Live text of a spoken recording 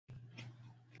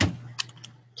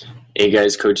Hey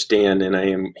guys, Coach Dan, and I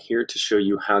am here to show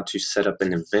you how to set up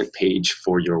an event page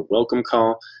for your welcome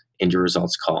call and your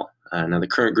results call. Now, the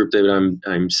current group that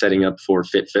I'm setting up for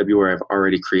Fit February, I've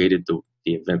already created the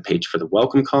event page for the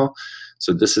welcome call.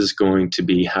 So this is going to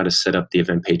be how to set up the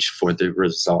event page for the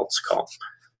results call.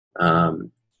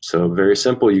 So very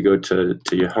simple. You go to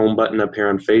your home button up here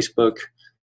on Facebook.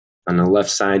 On the left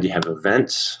side, you have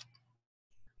events.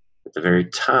 At the very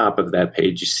top of that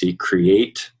page, you see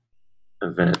create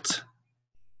event.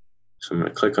 So I'm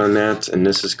going to click on that, and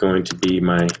this is going to be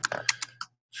my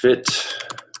Fit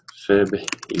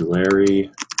February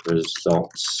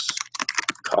results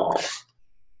call.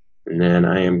 And then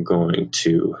I am going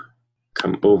to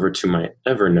come over to my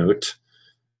Evernote,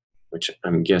 which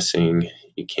I'm guessing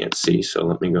you can't see, so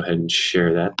let me go ahead and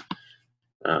share that.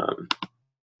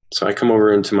 So I come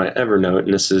over into my Evernote,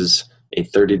 and this is a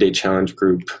 30-day challenge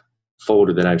group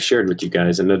folder that I've shared with you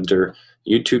guys, and under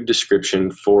YouTube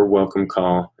description for welcome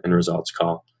call and results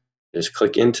call, just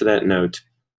click into that note,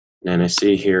 and I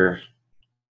see here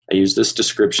I use this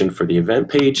description for the event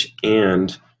page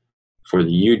and for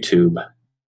the YouTube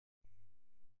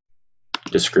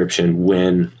description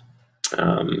when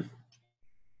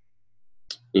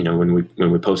when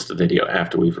we post the video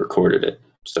after we've recorded it.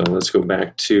 So let's go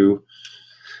back to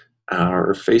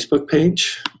our Facebook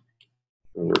page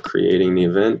where we're creating the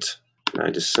event. And I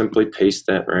just simply paste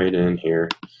that right in here.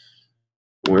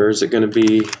 Where is it going to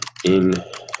be? In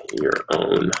your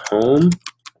own home.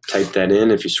 Type that in.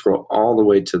 If you scroll all the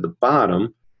way to the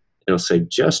bottom, it'll say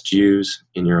just use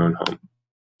in your own home.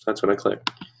 So that's what I click.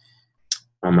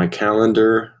 On my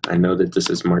calendar, I know that this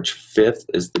is March 5th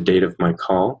is the date of my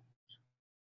call.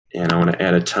 And I want to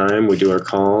add a time. We do our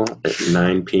call at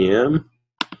 9 p.m.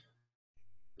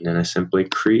 And then I simply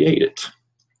create it.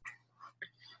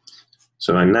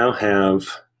 So I now have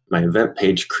my event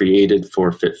page created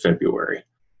for Fit February.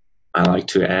 I like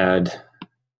to add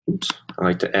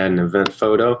an event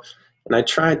photo, and I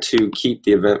try to keep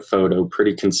the event photo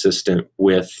pretty consistent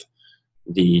with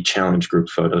the challenge group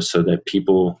photo so that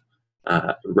people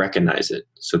recognize it,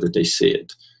 so that they see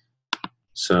it.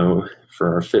 So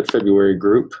for our Fit February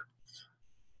group,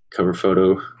 cover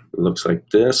photo looks like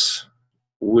this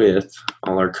with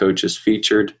all our coaches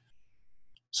featured.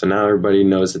 So now everybody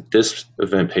knows that this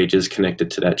event page is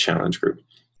connected to that challenge group.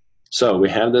 So we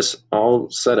have this all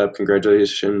set up.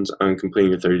 Congratulations on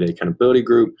completing your 30-day accountability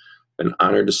group. Been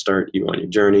honored to start you on your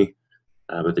journey,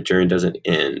 but the journey doesn't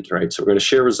end, right? So we're going to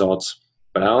share results,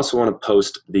 but I also want to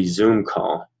post the Zoom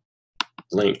call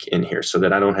link in here so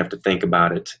that I don't have to think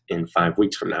about it in 5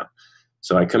 weeks from now.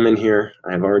 So I come in here.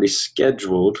 I've already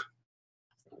scheduled.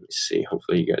 Let me see.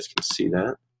 Hopefully you guys can see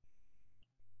that.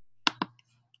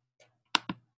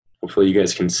 Hopefully you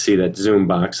guys can see that Zoom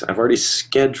box. I've already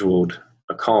scheduled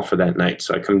a call for that night.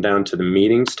 So I come down to the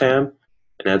meetings tab,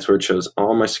 and that's where it shows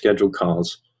all my scheduled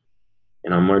calls.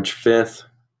 And on March 5th,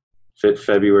 Fit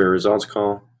February results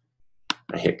call,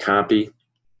 I hit copy. It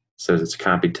says it's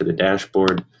copied to the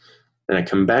dashboard. Then I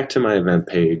come back to my event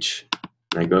page,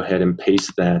 and I go ahead and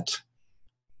paste that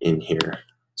in here.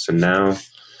 So now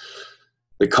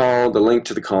the link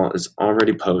to the call is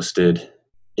already posted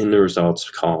in the results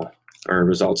call or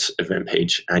results event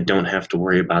page. I don't have to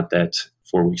worry about that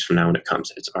 4 weeks from now when it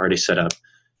comes. It's already set up.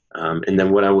 And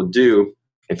then what I will do,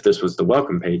 if this was the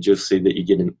welcome page, you'll see that you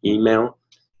get an email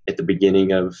at the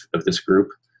beginning of this group.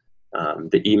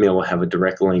 The email will have a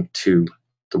direct link to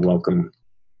the welcome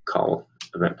call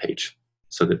event page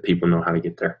so that people know how to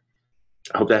get there.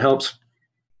 I hope that helps.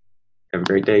 Have a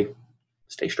great day.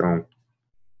 Stay strong.